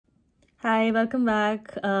Hi, welcome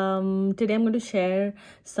back. Today I'm going to share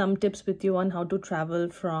some tips with you on how to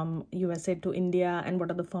travel from USA to India and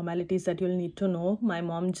what are the formalities that you'll need to know. My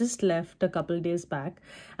mom just left a couple days back.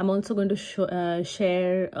 I'm also going to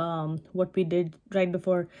share what we did right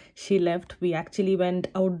before she left. We actually went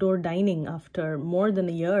outdoor dining after more than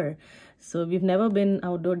a year. So we've never been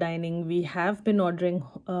outdoor dining. We have been ordering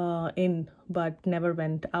in, but never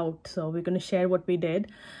went out. So we're going to share what we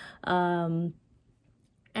did.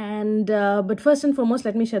 But first and foremost,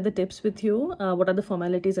 let me share the tips with you. What are the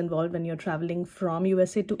formalities involved when you're traveling from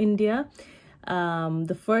USA to India?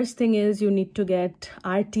 The first thing is you need to get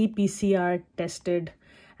RT PCR tested,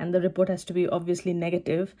 and the report has to be obviously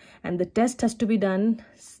negative, and the test has to be done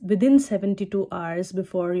within 72 hours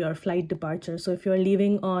before your flight departure. So if you're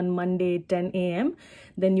leaving on Monday 10 a.m.,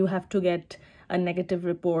 then you have to get a negative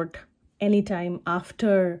report anytime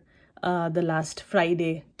after the last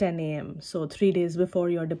Friday 10 a.m. so 3 days before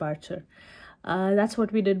your departure. That's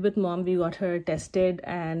what we did with mom. We got her tested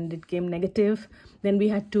and it came negative. Then we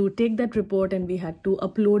had to take that report and we had to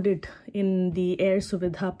upload it in the Air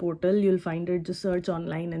Suvidha portal. You'll find it, just search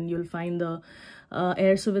online and you'll find the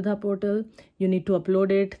Air Suvidha portal. You need to upload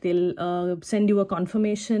it. They'll send you a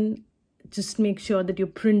confirmation. Just make sure that you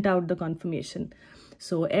print out the confirmation.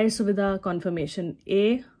 So Air Suvidha confirmation: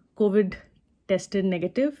 A, COVID tested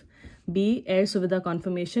negative; B, Air Suvidha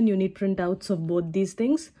confirmation. You need printouts of both these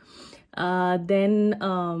things. Then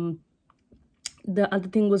the other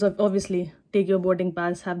thing was obviously take your boarding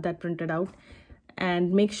pass, have that printed out,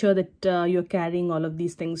 and make sure that you're carrying all of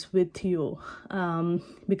these things with you.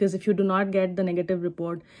 Because if you do not get the negative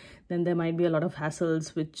report, then there might be a lot of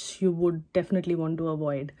hassles, which you would definitely want to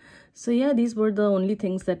avoid. So yeah, these were the only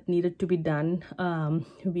things that needed to be done.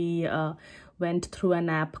 We went through an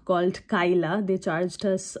app called Kyla. They charged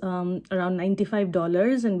us around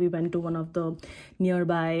 $95, and we went to one of the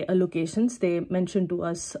nearby locations. They mentioned to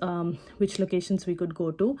us which locations we could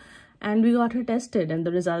go to, and we got her tested, and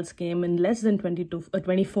the results came in less than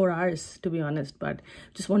 24 hours, to be honest. But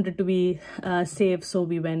just wanted to be safe, so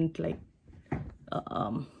we went like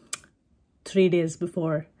 3 days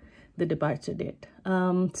before the departure date.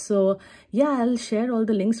 So yeah, I'll share all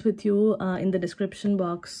the links with you in the description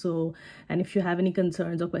box. So, and if you have any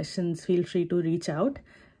concerns or questions, feel free to reach out.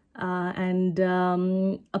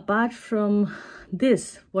 Apart from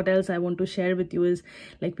this, what else I want to share with you is,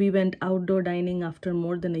 like, we went outdoor dining after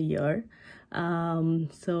more than a year. I'm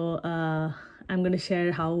going to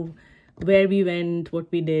share where we went, what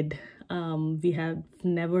we did. We have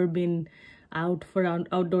never been out for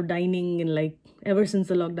outdoor dining in ever since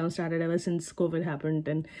the lockdown started, ever since COVID happened,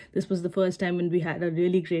 and this was the first time, and we had a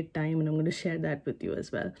really great time, and I'm going to share that with you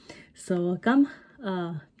as well. So come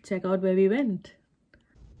check out where we went.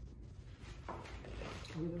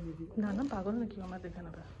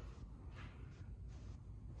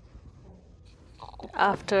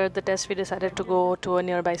 After the test, we decided to go to a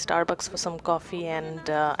nearby Starbucks for some coffee and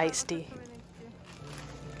iced tea.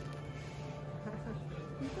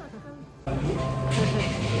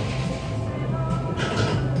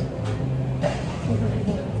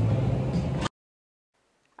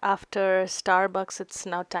 After Starbucks, it's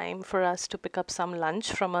now time for us to pick up some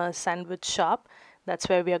lunch from a sandwich shop. That's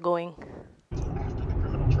where we are going. Well,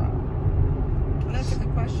 that's a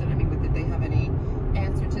good question. I mean, did they have any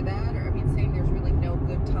answer to that? Or, I mean, saying there's really no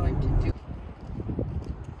good time to do.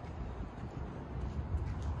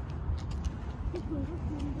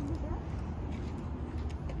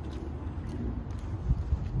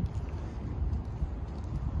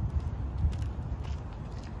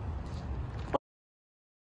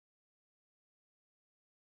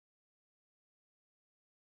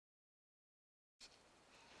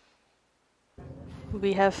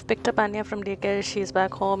 We have picked up Anya from daycare. She's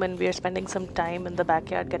back home and we are spending some time in the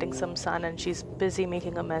backyard getting some sun, and she's busy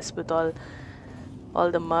making a mess with all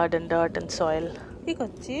the mud and dirt and soil. কি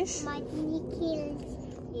করছিস? মাটি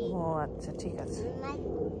খেলছি। ও আচ্ছা, ঠিক আছে।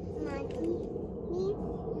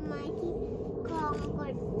 মাটি কম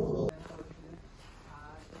করছি।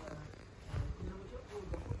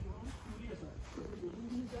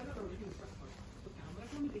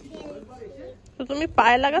 তো তুমি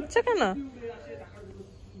পায়ে লাগাচ্ছ কেন?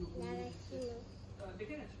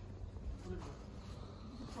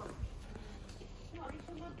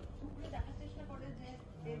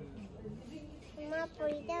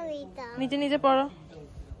 নিচে নিচে পড়ো।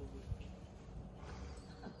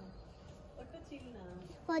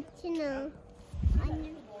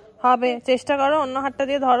 হবে, চেষ্টা করো, অন্য হাতটা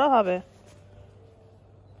দিয়ে ধরো, হবে।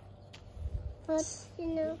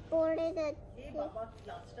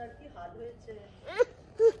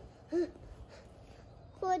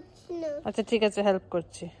 আচ্ছা ঠিক আছে, হেল্প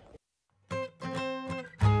করছি।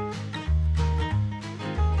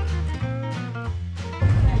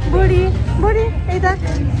 বুড়ি বুড়ি এই দেখ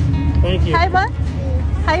Thank you. High ball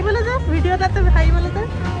high বলে দে ভিডিওটাতে হাই বলে দে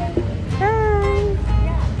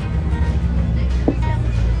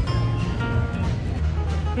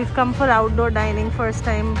We've come for outdoor dining first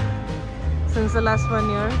time since the last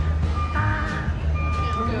 1 year.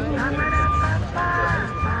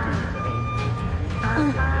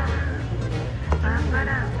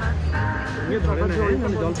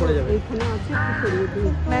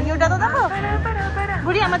 মেনুটা তো দেখো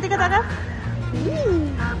বুড়ি আমার দিকে তাকা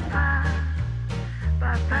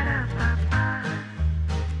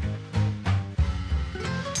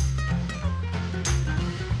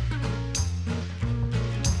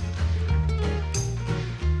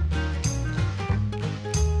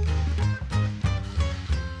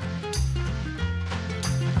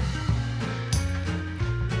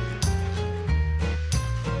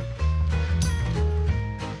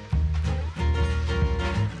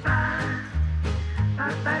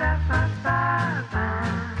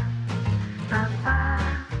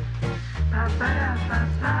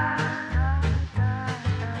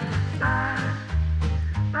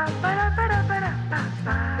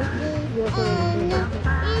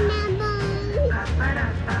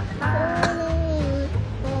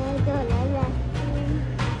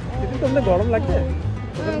তোমাদের গরম লাগছে?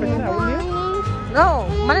 নো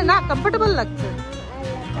মানে না কমফোর্টেবল লাগছে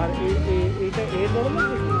আর এইটা এর গরম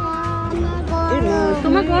লাগছে কি?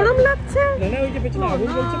 তোমার গরম লাগছে না না ওই যে পেছনে আগুন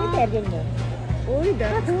জ্বলছে না তার জন্য। ওই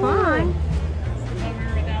দ্যাটস ফাইন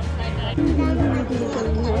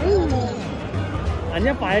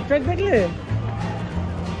আন্যা পায়ের ট্র্যাক দেখলে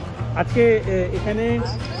আজকে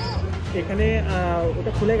এখানে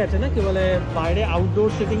ওটা খুলে গেছে না কি বলে বাইরে আউটডোর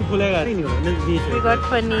সিটিং খুলে গেছে we got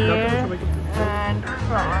paneer and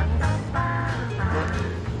prawns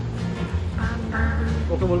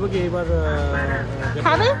ওকে বলবো কি এবার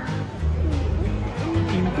খাবে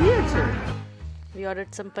তিনটি আছে We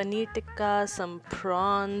ordered some paneer tikka, some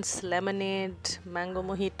prawns, lemonade, mango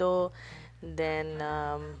mojito, then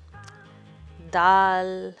dal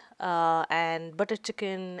and butter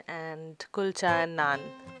chicken and kulcha and naan.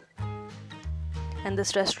 And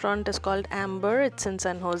this restaurant is called Amber. It's in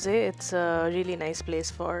San Jose. It's a really nice place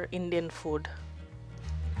for Indian food.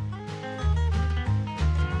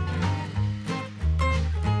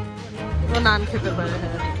 ও নান খেতে পারে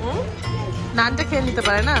নানটা খেয়ে নিতে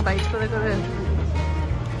পারে না byte করে করে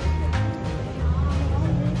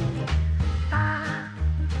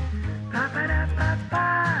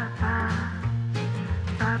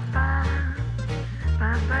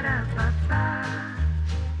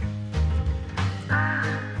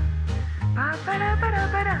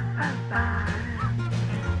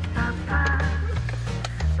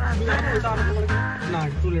না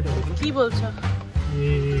একটু লেট হবে কি বলছো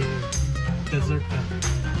এই ডেজার্টটা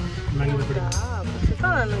ম্যাঙ্গো পেড়ে সেটা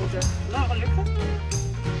না নিজে না লেট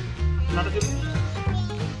না জলদি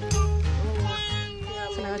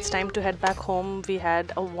So now it's time to head back home. We had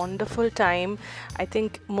a wonderful time. I think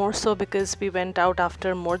more so because we went out after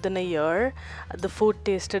more than a year. The food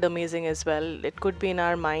tasted amazing as well. It could be in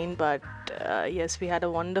our mind, but yes, we had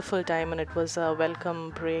a wonderful time and it was a welcome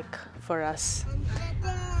break for us.